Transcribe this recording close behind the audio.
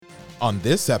On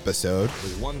this episode,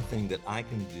 There's one thing that I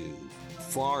can do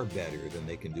far better than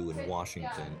they can do in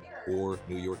Washington or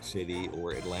New York City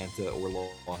or Atlanta or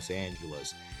Los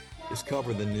Angeles is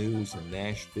cover the news in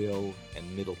Nashville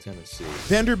and Middle Tennessee.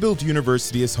 Vanderbilt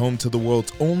University is home to the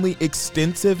world's only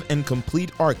extensive and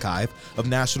complete archive of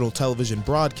national television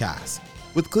broadcasts,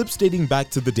 with clips dating back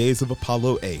to the days of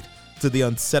Apollo 8 to the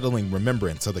unsettling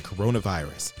remembrance of the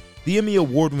coronavirus. The Emmy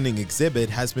Award-winning exhibit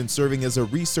has been serving as a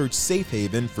research safe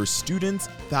haven for students,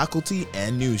 faculty,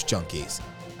 and news junkies.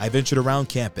 I ventured around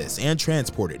campus and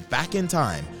transported back in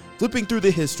time, flipping through the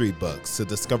history books to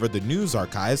discover the news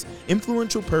archive's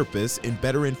influential purpose in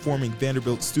better informing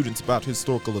Vanderbilt students about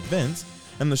historical events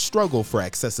and the struggle for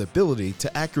accessibility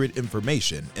to accurate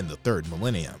information in the third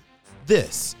millennium.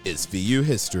 This is VU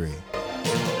History.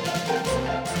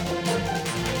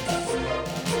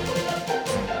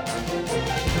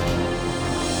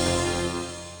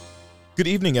 Good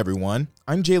evening, everyone.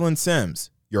 I'm Jalen Sims,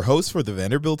 your host for the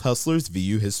Vanderbilt Hustlers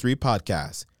VU History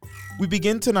podcast. We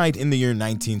begin tonight in the year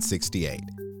 1968.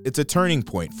 It's a turning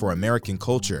point for American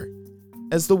culture.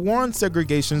 As the war on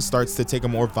segregation starts to take a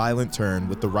more violent turn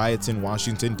with the riots in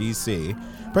Washington, D.C.,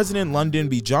 President Lyndon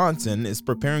B. Johnson is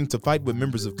preparing to fight with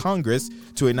members of Congress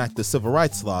to enact the Civil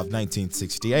Rights Law of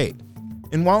 1968.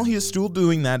 And while he is still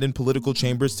doing that in political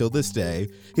chambers till this day,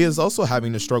 he is also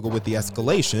having to struggle with the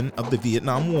escalation of the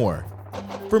Vietnam War.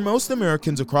 For most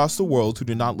Americans across the world who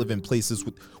do not live in places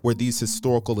where these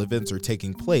historical events are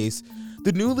taking place,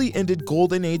 the newly ended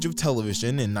golden age of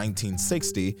television in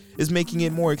 1960 is making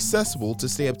it more accessible to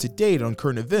stay up to date on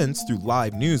current events through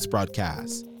live news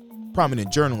broadcasts.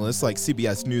 Prominent journalists like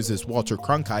CBS News' Walter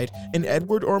Cronkite and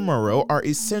Edward R. Murrow are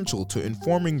essential to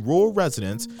informing rural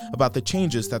residents about the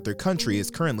changes that their country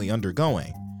is currently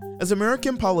undergoing. As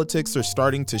American politics are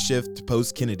starting to shift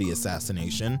post-Kennedy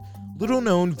assassination,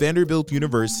 little-known Vanderbilt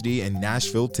University in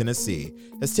Nashville, Tennessee,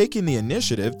 has taken the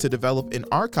initiative to develop an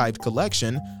archived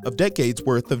collection of decades'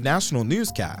 worth of national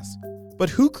newscasts. But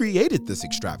who created this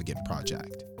extravagant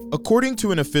project? According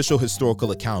to an official historical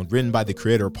account written by the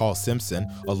creator Paul Simpson,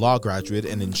 a law graduate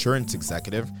and insurance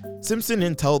executive, Simpson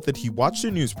inteled that he watched a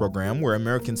news program where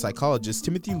American psychologist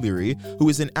Timothy Leary, who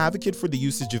is an advocate for the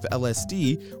usage of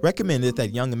LSD, recommended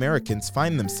that young Americans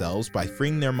find themselves by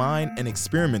freeing their mind and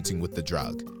experimenting with the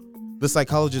drug. The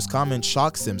psychologist's comment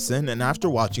shocked Simpson, and after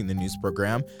watching the news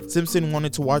program, Simpson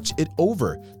wanted to watch it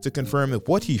over to confirm if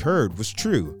what he heard was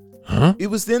true. It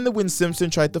was then that when Simpson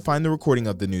tried to find the recording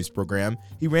of the news program,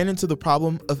 he ran into the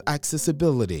problem of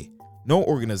accessibility. No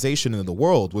organization in the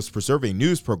world was preserving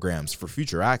news programs for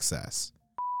future access.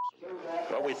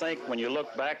 Well, we think when you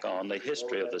look back on the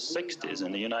history of the 60s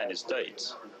in the United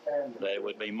States, that it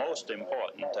would be most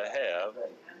important to have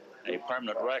a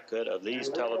permanent record of these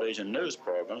television news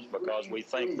programs because we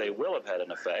think they will have had an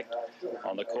effect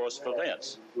on the course of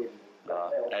events.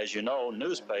 As you know,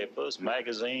 newspapers,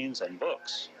 magazines, and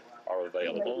books are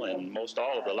available in most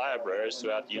all of the libraries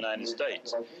throughout the United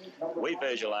States. We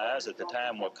visualize that the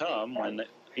time will come when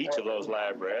each of those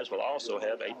libraries will also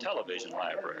have a television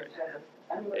library.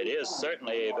 It is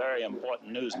certainly a very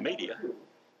important news media,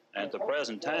 and at the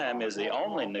present time is the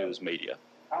only news media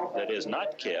that is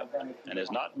not kept and is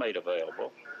not made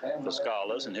available for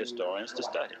scholars and historians to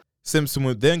study. Simpson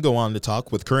would then go on to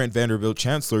talk with current Vanderbilt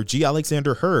Chancellor G.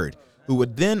 Alexander Hurd, who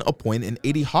would then appoint an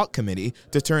 80 Hawk committee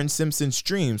to turn Simpson's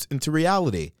dreams into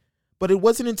reality. But it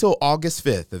wasn't until August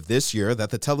 5th of this year that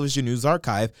the Television News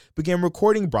Archive began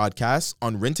recording broadcasts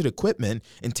on rented equipment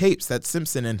and tapes that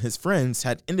Simpson and his friends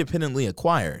had independently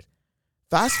acquired.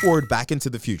 Fast forward back into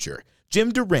the future.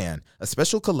 Jim Duran, a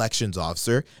special collections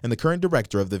officer and the current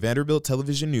director of the Vanderbilt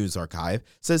Television News Archive,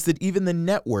 says that even the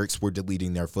networks were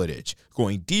deleting their footage,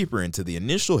 going deeper into the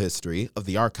initial history of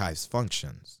the archive's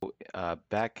functions.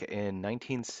 Back in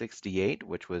 1968,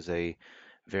 which was a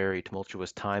very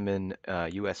tumultuous time in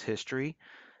U.S. history,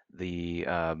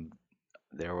 there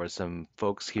were some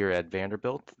folks here at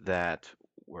Vanderbilt that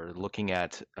were looking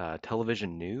at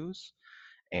television news,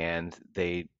 and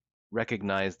they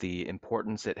recognized the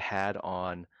importance it had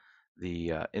on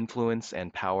the influence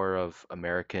and power of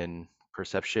American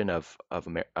perception of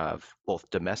both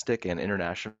domestic and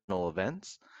international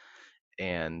events.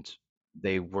 And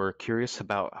they were curious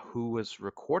about who was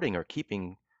recording or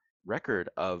keeping record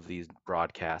of these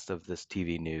broadcasts of this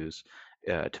TV news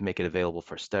to make it available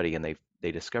for study. And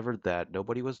they discovered that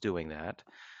nobody was doing that,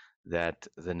 that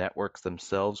the networks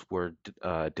themselves were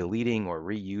deleting or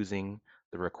reusing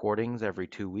the recordings every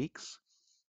 2 weeks.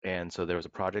 And so there was a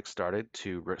project started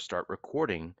to start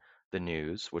recording the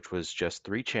news, which was just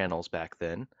 3 channels back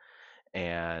then.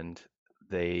 And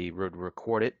they would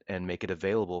record it and make it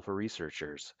available for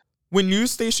researchers. When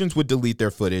news stations would delete their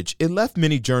footage, it left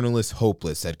many journalists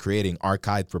hopeless at creating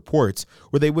archived reports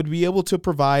where they would be able to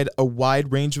provide a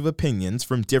wide range of opinions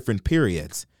from different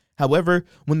periods. However,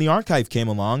 when the archive came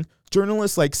along,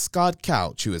 journalists like Scott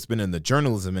Couch, who has been in the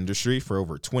journalism industry for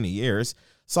over 20 years,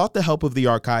 sought the help of the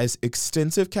archive's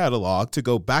extensive catalog to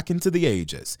go back into the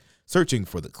ages, searching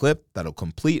for the clip that'll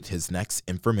complete his next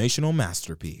informational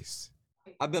masterpiece.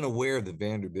 I've been aware of the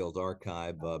Vanderbilt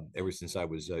archive ever since I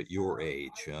was your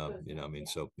age. I mean,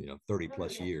 so 30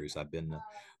 plus years. I've been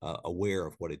aware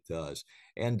of what it does,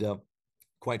 and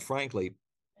quite frankly,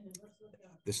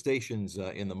 the stations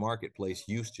in the marketplace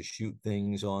used to shoot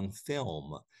things on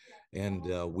film, and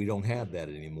we don't have that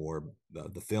anymore.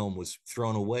 The film was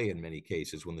thrown away in many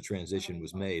cases when the transition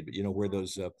was made. But you know where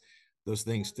those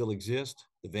things still exist?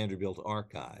 The Vanderbilt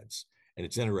archives. And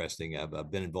it's interesting.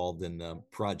 I've been involved in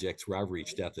projects where I've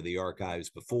reached out to the archives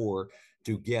before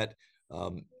to get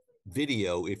um,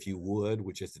 video, if you would,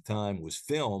 which at the time was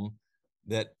film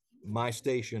that my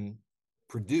station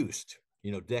produced,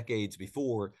 decades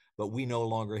before, but we no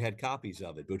longer had copies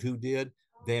of it. But who did?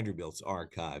 Vanderbilt's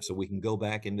archive. So we can go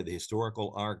back into the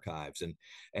historical archives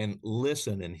and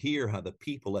listen and hear how the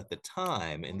people at the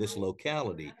time in this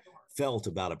locality felt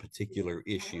about a particular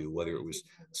issue, whether it was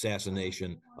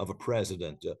assassination of a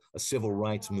president, a civil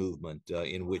rights movement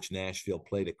in which Nashville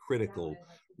played a critical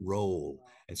role,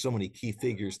 and so many key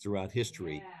figures throughout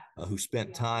history who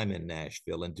spent time in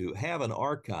Nashville. And to have an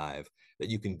archive that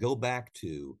you can go back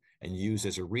to and use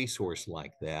as a resource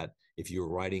like that, if you're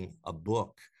writing a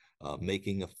book,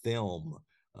 making a film,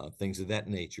 things of that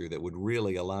nature, that would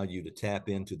really allow you to tap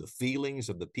into the feelings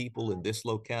of the people in this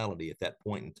locality at that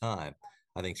point in time,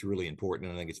 I think it's really important.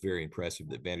 And I think it's very impressive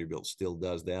that Vanderbilt still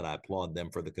does that. I applaud them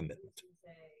for the commitment.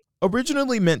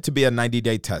 Originally meant to be a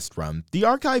 90-day test run, the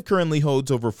archive currently holds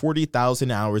over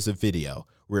 40,000 hours of video,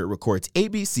 where it records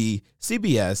ABC,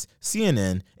 CBS,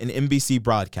 CNN, and NBC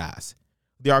broadcasts.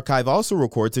 The archive also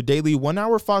records a daily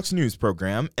 1-hour Fox News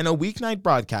program and a weeknight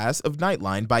broadcast of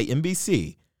Nightline by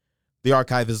NBC. The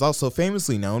archive is also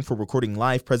famously known for recording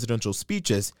live presidential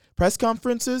speeches, press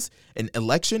conferences, and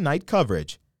election night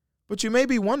coverage. But you may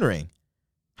be wondering,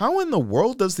 how in the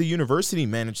world does the university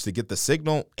manage to get the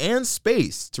signal and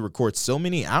space to record so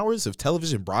many hours of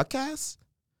television broadcasts?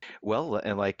 Well,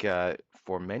 and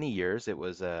for many years, it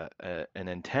was an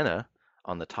antenna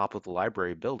on the top of the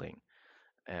library building.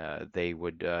 They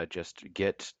would just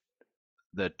get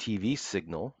the TV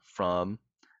signal from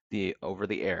the over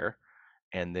the air,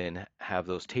 and then have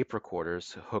those tape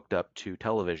recorders hooked up to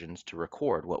televisions to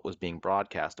record what was being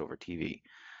broadcast over TV.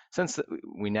 Since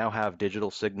we now have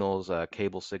digital signals,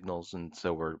 cable signals, and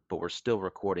so we're still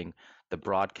recording the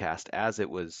broadcast as it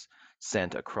was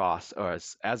sent across, or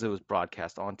as it was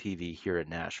broadcast on TV here in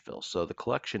Nashville. So the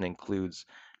collection includes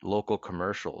local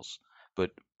commercials,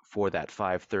 but for that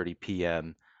 5:30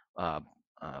 p.m.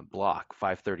 Block,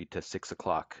 5:30 to 6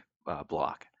 o'clock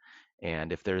block.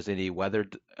 And if there's any weather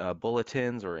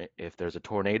bulletins, or if there's a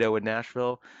tornado in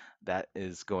Nashville, that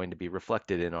is going to be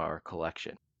reflected in our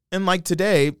collection. And like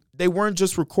today, they weren't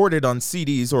just recorded on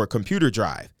CDs or a computer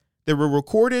drive. They were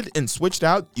recorded and switched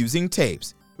out using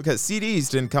tapes, because CDs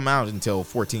didn't come out until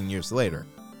 14 years later.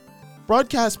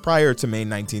 Broadcasts prior to May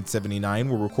 1979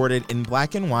 were recorded in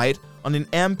black and white on an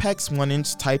Ampex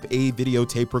 1-inch Type A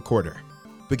videotape recorder.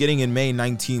 Beginning in May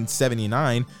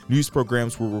 1979, news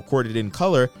programs were recorded in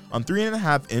color on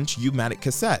 3.5-inch U-matic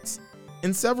cassettes.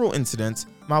 In several incidents,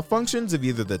 malfunctions of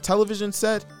either the television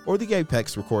set or the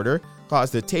Apex recorder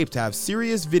caused the tape to have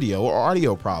serious video or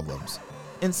audio problems.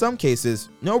 In some cases,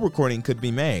 no recording could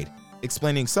be made,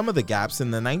 explaining some of the gaps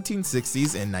in the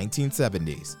 1960s and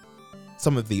 1970s.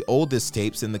 Some of the oldest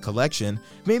tapes in the collection,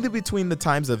 mainly between the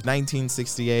times of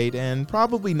 1968 and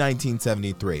probably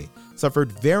 1973,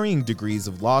 suffered varying degrees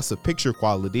of loss of picture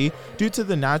quality due to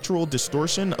the natural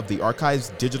distortion of the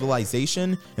archive's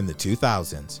digitalization in the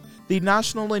 2000s. The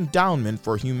National Endowment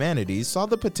for Humanities saw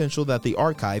the potential that the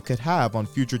archive could have on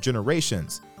future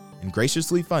generations, and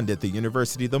graciously funded the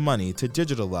university the money to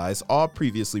digitalize all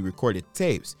previously recorded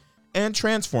tapes and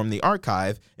transform the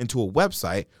archive into a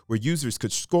website where users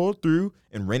could scroll through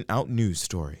and rent out news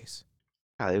stories.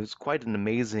 It was quite an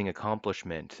amazing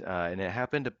accomplishment, and it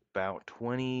happened about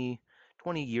 20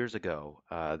 years ago.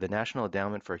 The National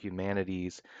Endowment for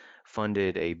Humanities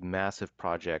funded a massive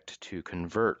project to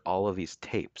convert all of these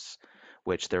tapes,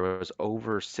 which there was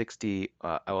over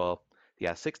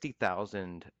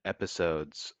 60,000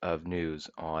 episodes of news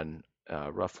on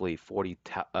roughly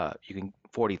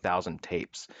 40,000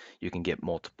 tapes. You can get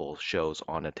multiple shows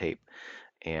on a tape,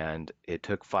 and it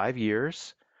took 5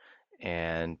 years,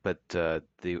 but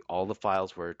all the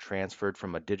files were transferred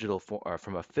from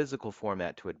from a physical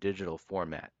format to a digital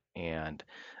format. And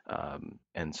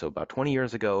so about 20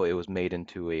 years ago, it was made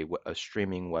into a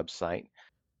streaming website.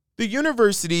 The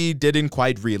university didn't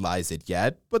quite realize it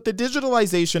yet, but the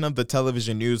digitalization of the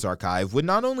television news archive would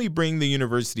not only bring the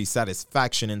university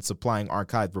satisfaction in supplying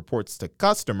archived reports to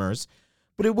customers,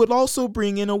 but it would also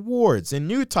bring in awards and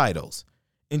new titles.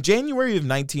 In January of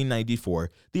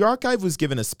 1994, the archive was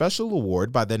given a special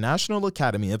award by the National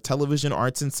Academy of Television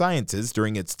Arts and Sciences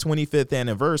during its 25th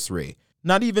anniversary.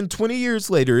 Not even 20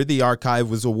 years later, the archive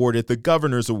was awarded the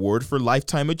Governor's Award for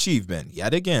Lifetime Achievement,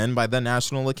 yet again by the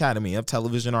National Academy of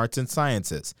Television Arts and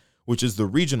Sciences, which is the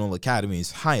regional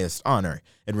academy's highest honor,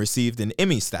 and received an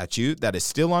Emmy statue that is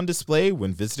still on display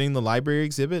when visiting the library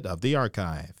exhibit of the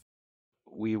archive.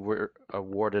 We were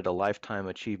awarded a Lifetime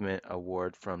Achievement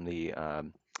Award from a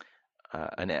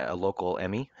local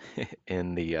Emmy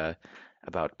in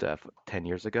about 10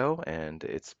 years ago, and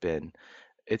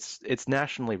it's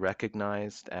nationally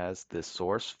recognized as the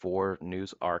source for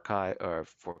news archive or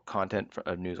for content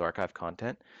news archive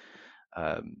content.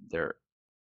 Um, there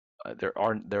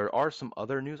there are some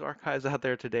other news archives out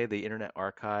there today. The Internet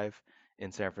Archive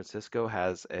in San Francisco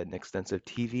has an extensive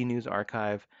TV news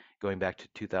archive going back to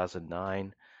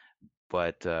 2009,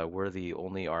 but we're the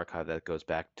only archive that goes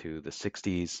back to the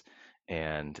 60s,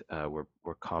 and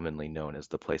we're commonly known as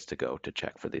the place to go to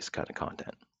check for this kind of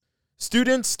content.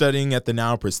 Students studying at the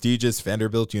now prestigious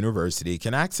Vanderbilt University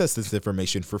can access this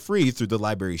information for free through the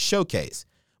library's showcase.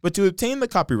 But to obtain the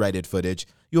copyrighted footage,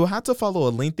 you'll have to follow a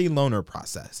lengthy loaner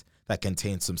process that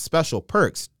contains some special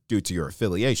perks due to your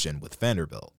affiliation with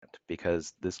Vanderbilt.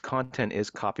 Because this content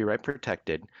is copyright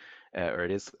protected, or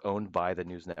it is owned by the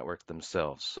news networks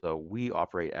themselves. So we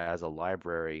operate as a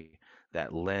library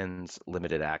that lends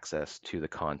limited access to the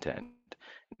content.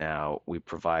 Now, we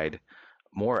provide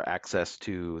more access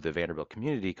to the Vanderbilt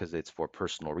community because it's for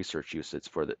personal research use. It's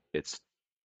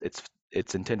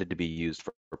intended to be used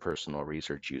for personal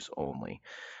research use only.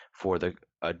 For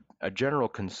a general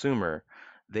consumer,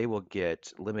 they will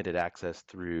get limited access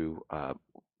through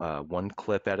one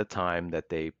clip at a time that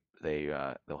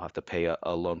they'll have to pay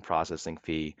a loan processing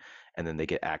fee, and then they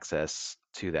get access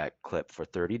to that clip for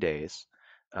 30 days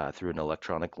through an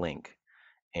electronic link,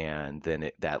 and then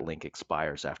that link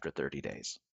expires after 30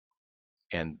 days.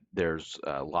 And there's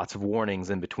lots of warnings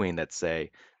in between that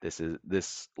say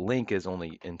this link is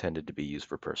only intended to be used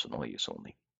for personal use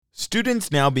only.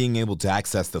 Students now being able to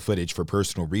access the footage for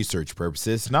personal research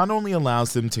purposes not only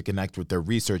allows them to connect with their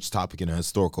research topic in a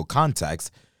historical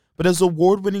context, but as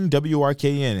award-winning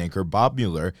WRKN anchor Bob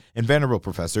Mueller and Vanderbilt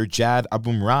professor Jad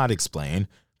Abumrad explain,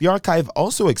 the archive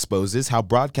also exposes how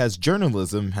broadcast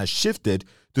journalism has shifted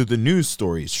through the news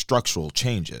story's structural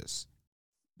changes.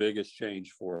 Biggest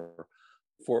change for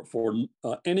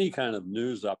any kind of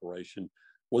news operation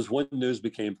was when news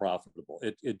became profitable.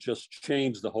 It just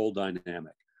changed the whole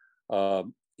dynamic.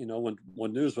 When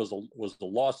news was the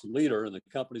loss leader and the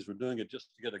companies were doing it just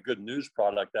to get a good news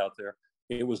product out there,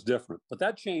 it was different. But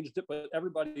that changed it, but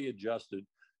everybody adjusted.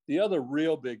 The other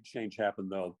real big change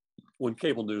happened, though, when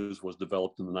cable news was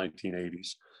developed in the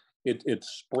 1980s. It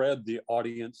spread the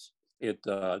audience. It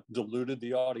diluted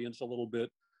the audience a little bit.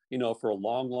 For a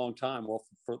long, long time,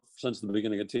 since the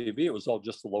beginning of TV, it was all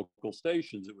just the local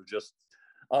stations. It was just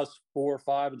us 4,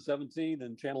 5, and 17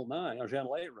 and Channel 9, or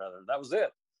Channel 8, rather. That was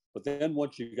it. But then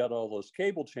once you got all those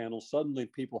cable channels, suddenly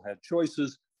people had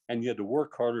choices, and you had to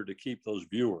work harder to keep those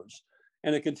viewers.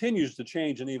 And it continues to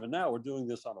change. And even now, we're doing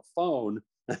this on a phone,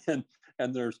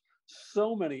 and there's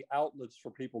so many outlets for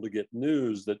people to get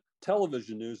news that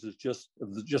television news is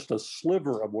just a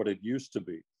sliver of what it used to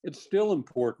be. It's still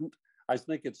important. I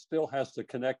think it still has to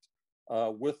connect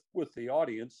with the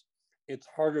audience. It's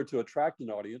harder to attract an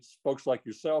audience. Folks like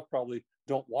yourself probably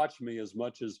don't watch me as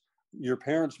much as your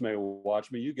parents may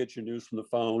watch me. You get your news from the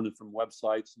phone and from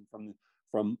websites and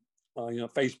from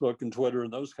Facebook and Twitter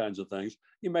and those kinds of things.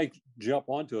 You may jump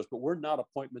onto us, but we're not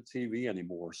appointment TV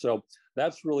anymore. So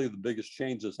that's really the biggest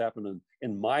change that's happened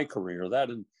in my career. That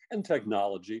and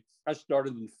technology. I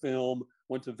started in film,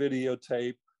 went to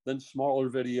videotape, then smaller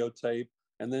videotape,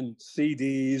 and then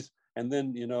CDs, and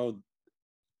then,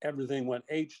 everything went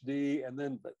HD, and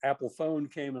then the Apple phone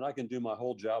came, and I can do my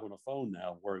whole job on a phone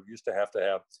now, where it used to have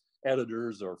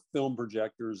editors or film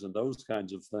projectors and those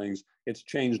kinds of things. It's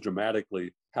changed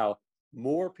dramatically how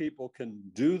more people can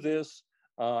do this,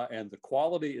 and the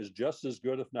quality is just as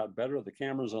good, if not better. The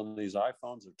cameras on these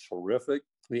iPhones are terrific.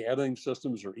 The editing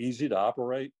systems are easy to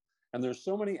operate, and there's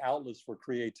so many outlets for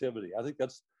creativity. I think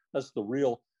that's the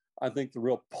real I think, the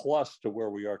real plus to where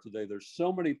we are today. There's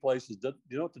so many places that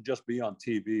you don't have to just be on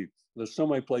TV. There's so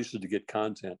many places to get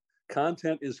content.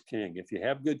 Content is king. If you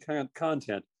have good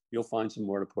content, you'll find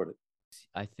somewhere to put it.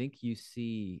 I think you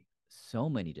see so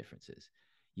many differences.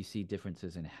 You see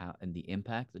differences in how and the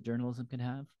impact that journalism can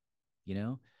have. You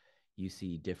know, you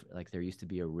see different. Like there used to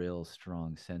be a real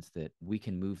strong sense that we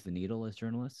can move the needle as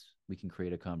journalists. We can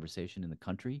create a conversation in the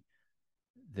country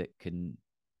that can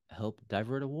help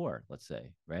divert a war. Let's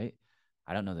say, right?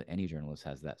 I don't know that any journalist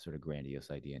has that sort of grandiose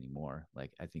idea anymore.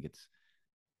 Like I think it's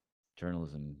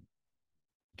journalism.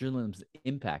 Journalism's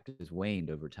impact has waned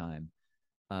over time.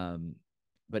 Um,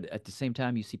 but at the same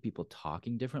time, you see people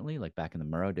talking differently. Like back in the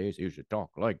Murrow days, you should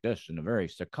talk like this in a very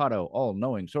staccato,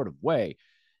 all-knowing sort of way.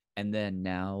 And then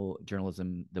now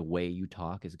journalism, the way you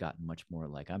talk has gotten much more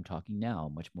like I'm talking now,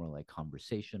 much more like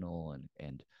conversational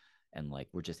and like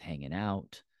we're just hanging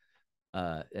out.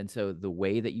 And so the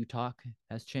way that you talk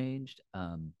has changed.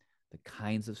 The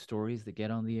kinds of stories that get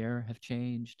on the air have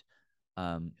changed.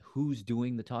 Who's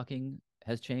doing the talking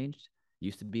has changed.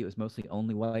 Used to be it was mostly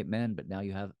only white men, but now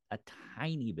you have a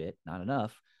tiny bit, not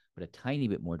enough, but a tiny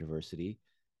bit more diversity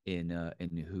in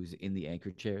who's in the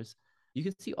anchor chairs. You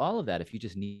can see all of that if you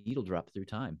just needle drop through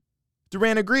time.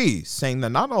 Duran agrees, saying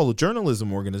that not all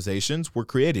journalism organizations were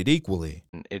created equally.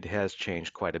 It has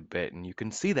changed quite a bit, and you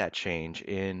can see that change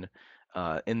in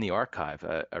the archive.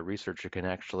 A researcher can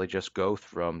actually just go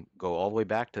all the way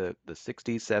back to the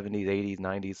 60s, 70s, 80s,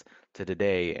 90s to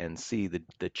today and see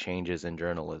the changes in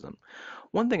journalism.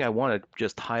 One thing I want to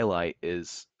just highlight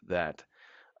is that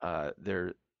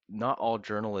there not all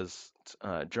journalism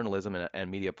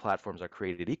and media platforms are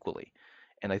created equally.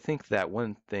 And I think that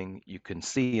one thing you can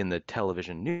see in the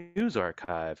television news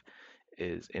archive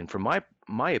is, and from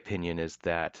my opinion, is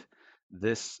that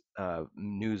this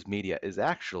news media is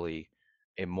actually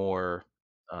a more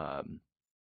um,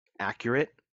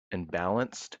 accurate and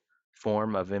balanced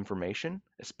form of information,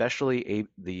 especially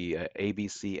the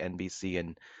ABC, NBC,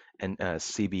 and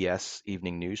CBS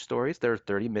evening news stories. They're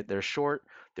 30-minute, they're short.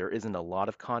 There isn't a lot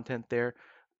of content there,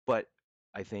 but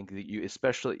I think that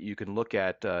you can look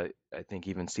at. I think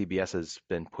even CBS has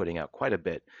been putting out quite a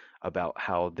bit about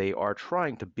how they are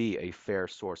trying to be a fair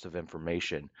source of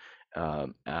information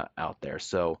out there.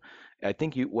 So I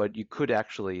think what you could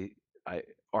actually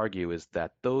argue is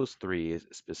that those three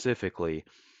specifically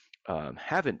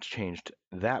haven't changed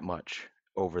that much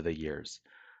over the years.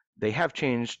 They have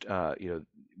changed,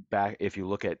 back if you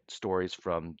look at stories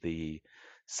from the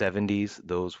 70s,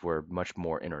 those were much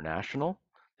more international.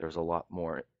 There's a lot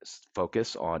more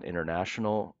focus on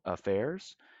international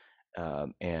affairs,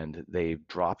 and they've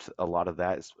dropped a lot of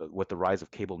that with the rise of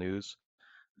cable news.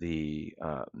 The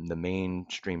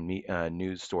mainstream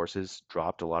news sources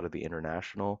dropped a lot of the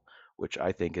international, which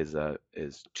I think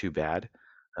is too bad.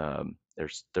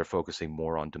 They're focusing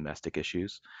more on domestic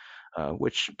issues,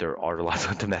 which there are lots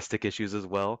of domestic issues as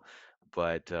well,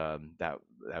 but that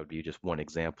would be just one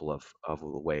example of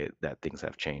the way that things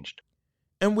have changed.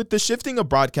 And with the shifting of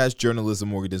broadcast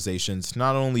journalism organizations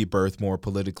not only birth more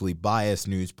politically biased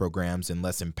news programs and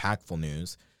less impactful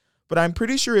news, but I'm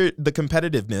pretty sure the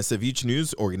competitiveness of each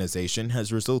news organization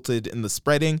has resulted in the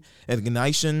spreading and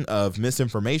ignition of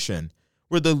misinformation,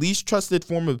 where the least trusted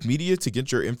form of media to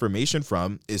get your information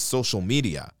from is social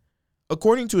media.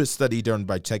 According to a study done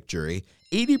by TechJury,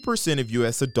 80% of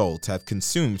U.S. adults have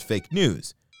consumed fake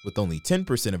news, with only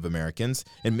 10% of Americans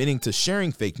admitting to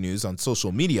sharing fake news on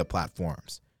social media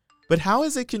platforms. But how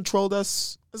has it controlled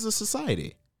us as a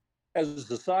society? As a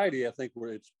society, I think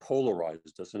it's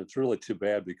polarized us, and it's really too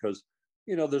bad because,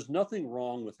 there's nothing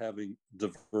wrong with having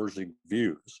diverging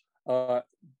views, but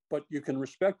you can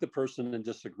respect the person and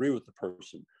disagree with the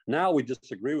person. Now we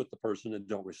disagree with the person and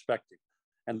don't respect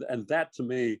him, and that to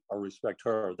me, or respect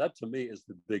her, that to me is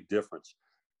the big difference.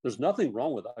 There's nothing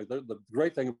wrong with that. The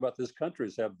great thing about this country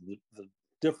is have the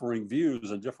differing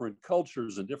views and different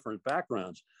cultures and different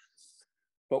backgrounds.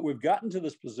 But we've gotten to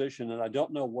this position, and I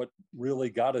don't know what really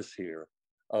got us here,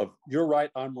 of you're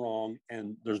right, I'm wrong,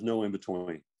 and there's no in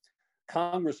between.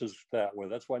 Congress is that way.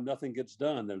 That's why nothing gets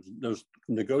done. There's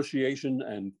negotiation,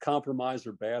 and compromise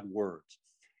are bad words.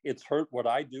 It's hurt what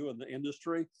I do in the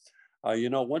industry.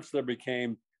 Once there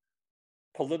became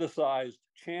politicized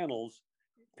channels,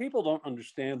 people don't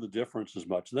understand the difference as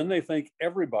much. Then they think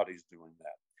everybody's doing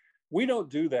that. We don't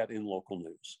do that in local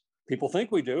news. People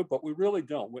think we do, but we really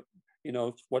don't.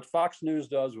 What Fox News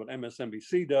does, what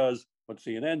MSNBC does, what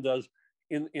CNN does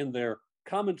in their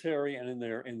commentary and in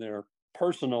their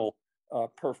personal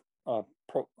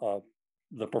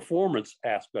the performance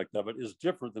aspect of it is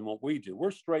different than what we do.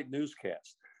 We're straight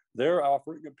newscasts. They're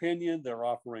offering opinion, they're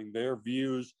offering their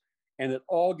views, and it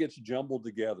all gets jumbled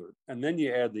together. And then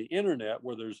you add the internet,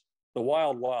 where there's the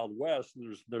wild, wild west.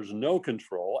 There's no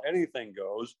control. Anything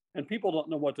goes, and people don't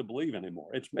know what to believe anymore.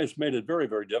 It's made it very,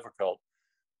 very difficult.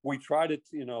 We try to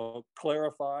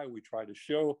clarify. We try to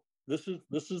show this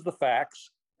is the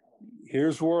facts.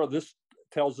 Here's where this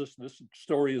tells us this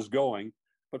story is going,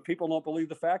 but people don't believe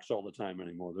the facts all the time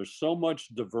anymore. There's so much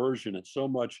diversion and so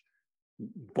much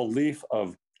belief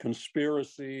of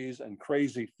conspiracies and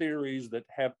crazy theories that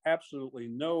have absolutely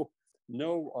no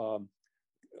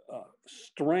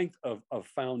strength of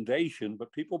foundation,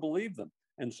 but people believe them.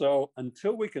 And so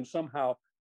until we can somehow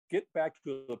get back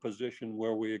to a position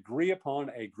where we agree upon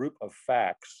a group of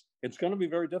facts, it's going to be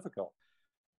very difficult.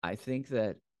 I think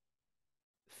that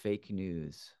fake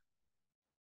news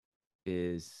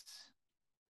is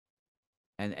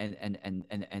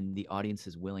and the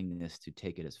audience's willingness to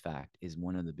take it as fact is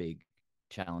one of the big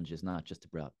challenges, not just to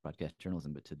broadcast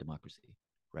journalism, but to democracy,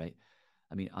 right?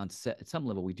 I mean, at some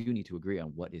level, we do need to agree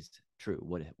on what is true,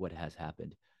 what has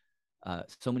happened.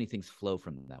 So many things flow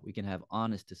from that. We can have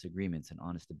honest disagreements and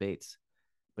honest debates,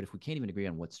 but if we can't even agree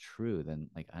on what's true, then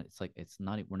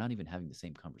we're not even having the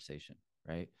same conversation,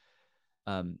 right?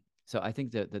 So I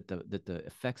think that the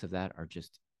effects of that are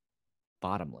just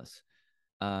bottomless.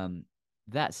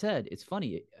 That said, it's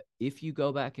funny, if you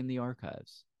go back in the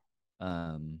archives,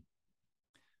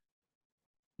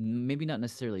 maybe not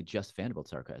necessarily just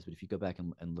Vanderbilt's archives, but if you go back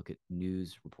and look at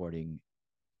news reporting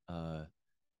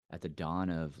at the dawn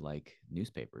of like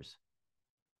newspapers,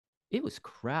 it was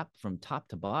crap from top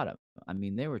to bottom. I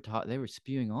mean, they were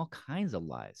spewing all kinds of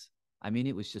lies. I mean,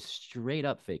 it was just straight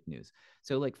up fake news.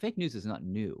 So like fake news is not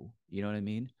new. You know what I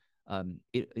mean?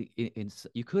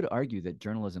 You could argue that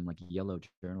journalism, like yellow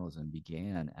journalism,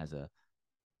 began as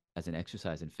an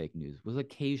exercise in fake news, with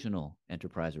occasional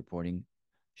enterprise reporting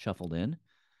shuffled in.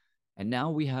 And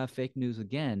now we have fake news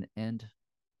again. And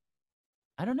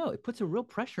I don't know, it puts a real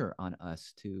pressure on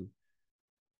us to,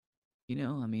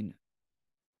 I mean,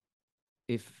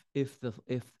 if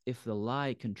the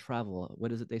lie can travel,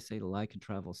 what is it they say? The lie can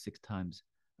travel 6 times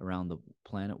around the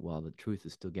planet while the truth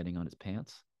is still getting on its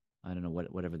pants. I don't know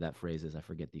whatever that phrase is. I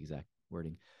forget the exact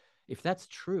wording. If that's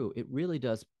true, it really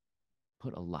does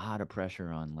put a lot of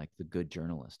pressure on like the good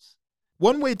journalists.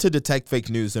 One way to detect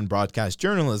fake news in broadcast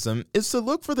journalism is to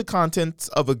look for the contents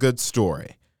of a good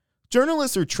story.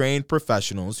 Journalists are trained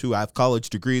professionals who have college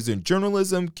degrees in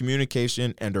journalism,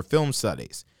 communication, and/or film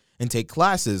studies, and take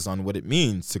classes on what it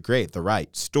means to create the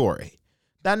right story.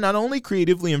 That not only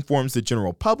creatively informs the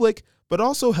general public, but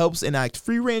also helps enact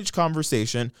free-range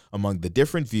conversation among the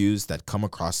different views that come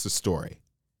across the story.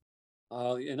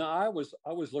 I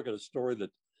always look at a story that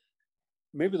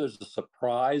maybe there's a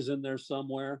surprise in there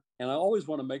somewhere, and I always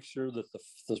want to make sure that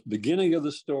the beginning of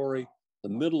the story, the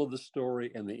middle of the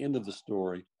story, and the end of the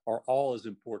story are all as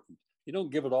important. You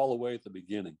don't give it all away at the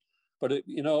beginning, but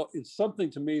it's something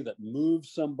to me that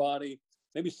moves somebody,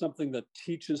 maybe something that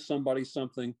teaches somebody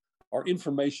something, or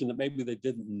information that maybe they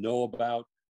didn't know about,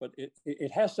 but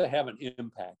it has to have an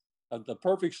impact. The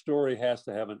perfect story has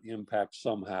to have an impact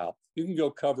somehow. You can go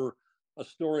cover a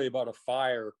story about a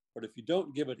fire, but if you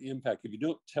don't give it impact, if you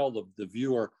don't tell the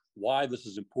viewer why this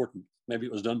is important, maybe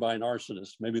it was done by an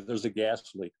arsonist, maybe there's a gas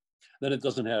leak, then it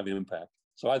doesn't have impact.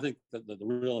 So I think that the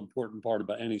real important part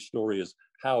about any story is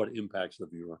how it impacts the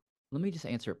viewer. Let me just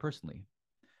answer it personally.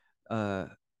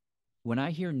 When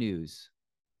I hear news,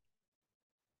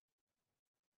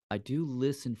 I do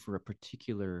listen for a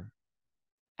particular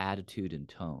attitude and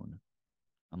tone.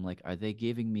 I'm like, are they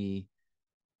giving me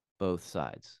both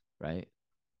sides, right?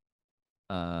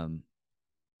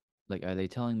 Like, are they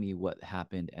telling me what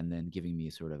happened and then giving me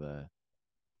sort of a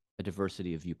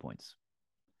diversity of viewpoints?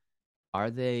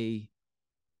 Are they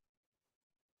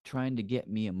trying to get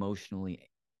me emotionally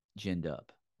ginned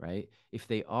up, right? If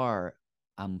they are,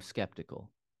 I'm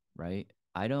skeptical, right?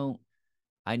 I know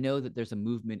that there's a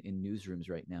movement in newsrooms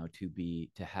right now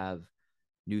to have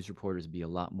news reporters be a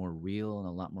lot more real and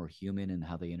a lot more human in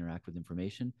how they interact with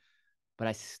information. But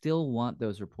I still want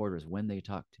those reporters, when they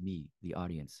talk to me, the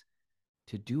audience,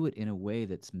 to do it in a way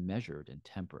that's measured and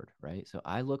tempered, right? So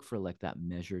I look for like that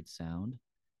measured sound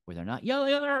where they're not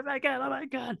yelling, oh my God, oh my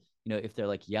God. If they're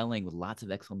like yelling with lots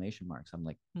of exclamation marks, I'm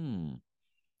like, I'm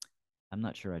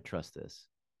not sure I trust this.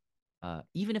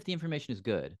 Even if the information is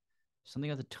good,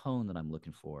 something of the tone that I'm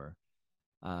looking for.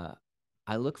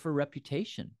 I look for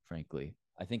reputation, frankly.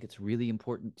 I think it's really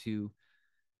important to,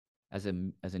 as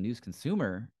a news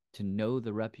consumer, to know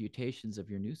the reputations of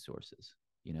your news sources,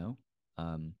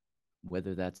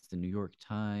 whether that's the New York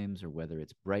Times or whether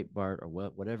it's Breitbart or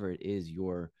whatever it is,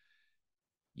 you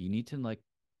need to like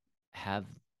have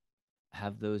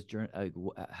have those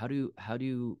how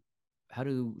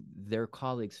do their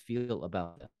colleagues feel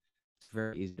about them? It's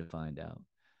very easy to find out.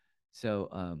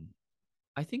 So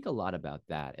I think a lot about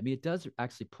that. I mean, it does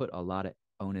actually put a lot of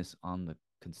onus on the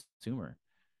consumer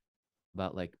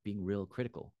about like being real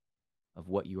critical of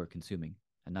what you are consuming,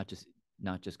 and not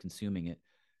just consuming it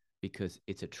because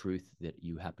it's a truth that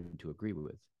you happen to agree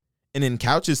with. And in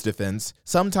Couch's defense,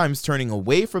 sometimes turning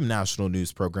away from national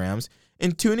news programs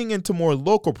and tuning into more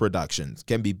local productions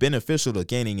can be beneficial to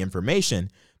gaining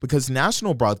information because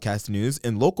national broadcast news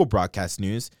and local broadcast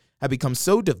news have become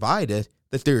so divided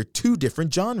that there are two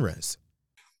different genres.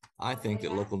 I think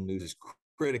that local news is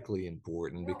critically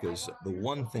important because the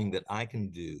one thing that I can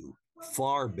do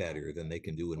far better than they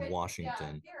can do in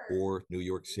Washington or New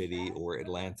York City or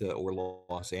Atlanta or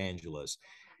Los Angeles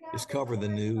is cover the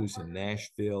news in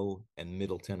Nashville and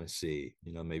Middle Tennessee,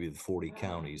 maybe the 40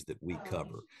 counties that we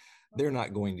cover. They're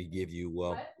not going to give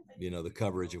you, the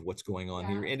coverage of what's going on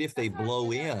here. And if they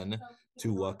blow in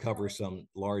to cover some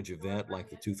large event like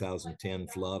the 2010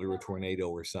 flood or a tornado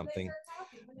or something,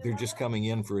 they're just coming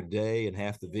in for a day, and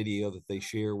half the video that they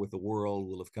share with the world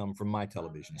will have come from my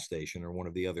television station or one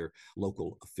of the other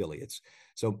local affiliates.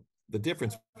 So the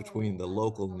difference between the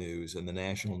local news and the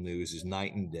national news is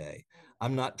night and day.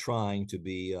 I'm not trying to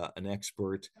be an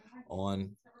expert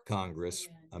on Congress.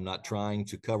 I'm not trying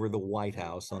to cover the White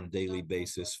House on a daily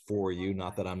basis for you.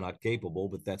 Not that I'm not capable,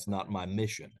 but that's not my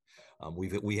mission.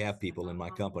 We have people in my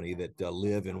company that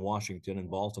live in Washington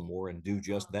and Baltimore and do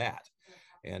just that,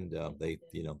 and they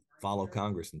follow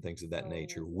Congress and things of that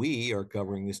nature. We are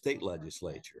covering the state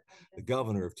legislature, the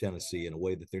governor of Tennessee, in a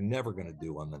way that they're never going to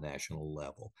do on the national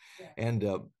level. And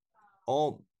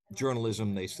all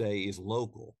journalism, they say, is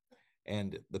local,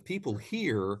 and the people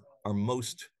here are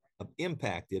most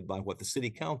impacted by what the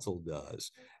city council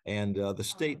does and the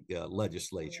state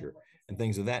legislature and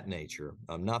things of that nature.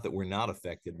 Not that we're not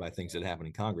affected by things that happen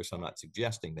in Congress. I'm not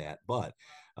suggesting that, but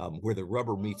where the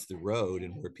rubber meets the road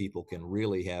and where people can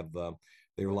really have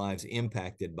their lives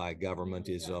impacted by government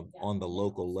is on the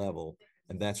local level.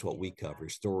 And that's what we cover,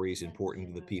 stories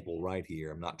important to the people right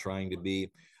here. I'm not trying to be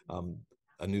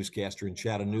a newscaster in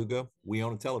Chattanooga. We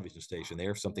own a television station there.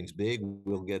 If something's big,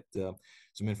 we'll get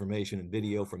some information and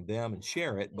video from them and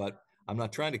share it. But I'm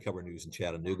not trying to cover news in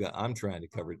Chattanooga. I'm trying to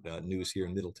cover news here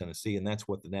in Middle Tennessee, and that's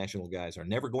what the national guys are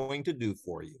never going to do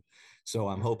for you. So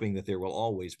I'm hoping that there will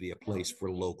always be a place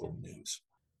for local news.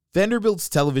 Vanderbilt's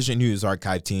television news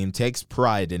archive team takes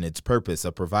pride in its purpose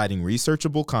of providing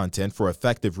researchable content for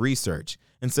effective research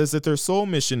and says that their sole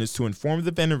mission is to inform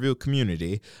the Vanderbilt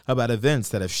community about events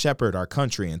that have shepherded our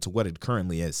country into what it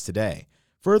currently is today,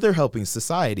 further helping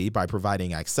society by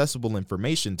providing accessible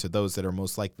information to those that are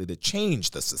most likely to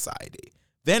change the society.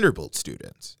 Vanderbilt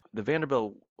students. The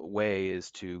Vanderbilt way is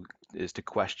to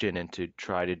question and to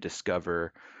try to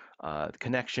discover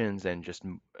connections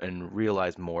and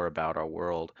realize more about our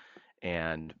world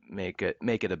and make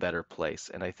it a better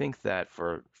place. And I think that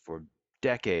for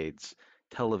decades,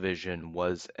 television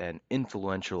was an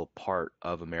influential part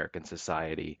of American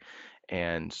society.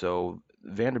 And so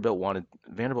Vanderbilt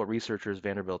researchers,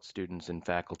 Vanderbilt students and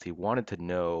faculty wanted to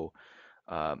know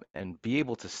and be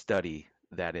able to study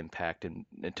that impact and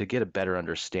to get a better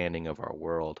understanding of our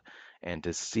world and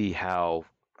to see how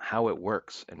it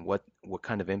works and what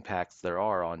kind of impacts there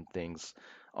are on things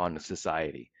on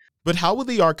society. But how will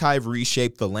the archive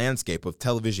reshape the landscape of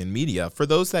television media for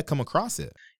those that come across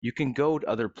it? You can go to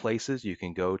other places. You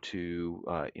can go to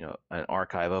an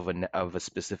archive of a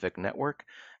specific network,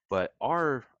 but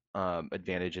our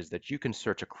advantage is that you can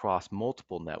search across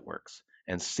multiple networks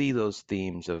and see those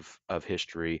themes of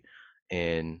history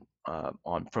from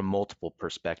multiple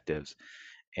perspectives.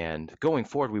 And going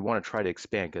forward, we want to try to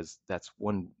expand because that's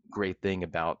one great thing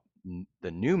about the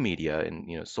new media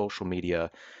and social media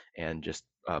and just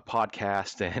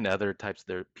podcasts and other types.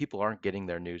 People aren't getting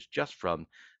their news just from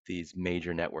these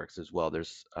major networks as well.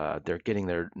 They're getting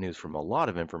their news from a lot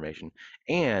of information,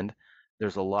 and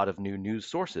there's a lot of new news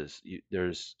sources.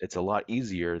 It's a lot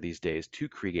easier these days to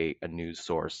create a news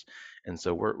source, and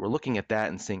so we're looking at that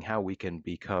and seeing how we can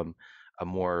become a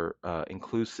more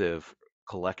inclusive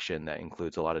collection that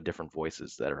includes a lot of different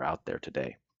voices that are out there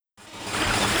today.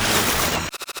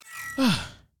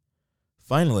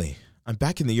 Finally, I'm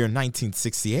back in the year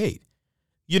 1968.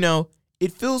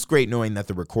 It feels great knowing that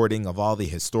the recording of all the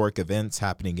historic events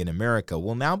happening in America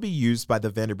will now be used by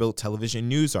the Vanderbilt Television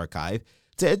News Archive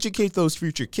to educate those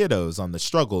future kiddos on the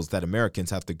struggles that Americans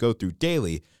have to go through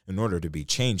daily in order to be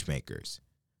change makers.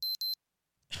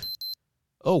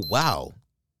 Oh, wow.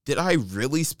 Did I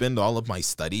really spend all of my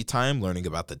study time learning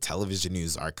about the Television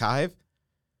News Archive?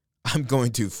 I'm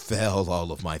going to fail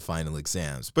all of my final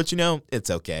exams, but it's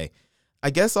okay. I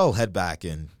guess I'll head back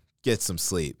and get some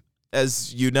sleep.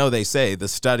 As they say, the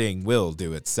studying will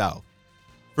do itself.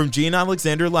 From Gene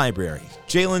Alexander Library,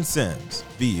 Jalen Sims,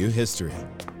 VU History.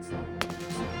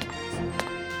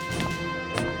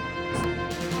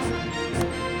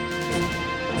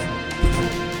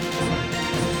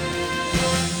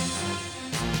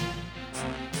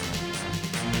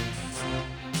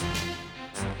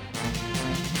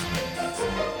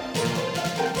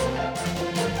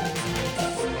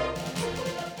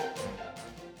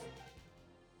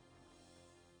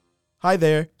 Hi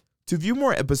there. To view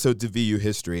more episodes of VU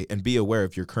History and be aware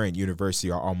of your current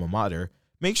university or alma mater,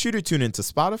 make sure to tune into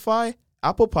Spotify,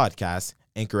 Apple Podcasts,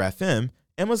 Anchor FM,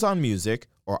 Amazon Music,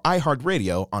 or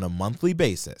iHeartRadio on a monthly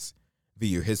basis.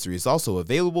 VU History is also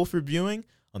available for viewing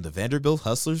on the Vanderbilt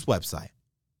Hustlers website.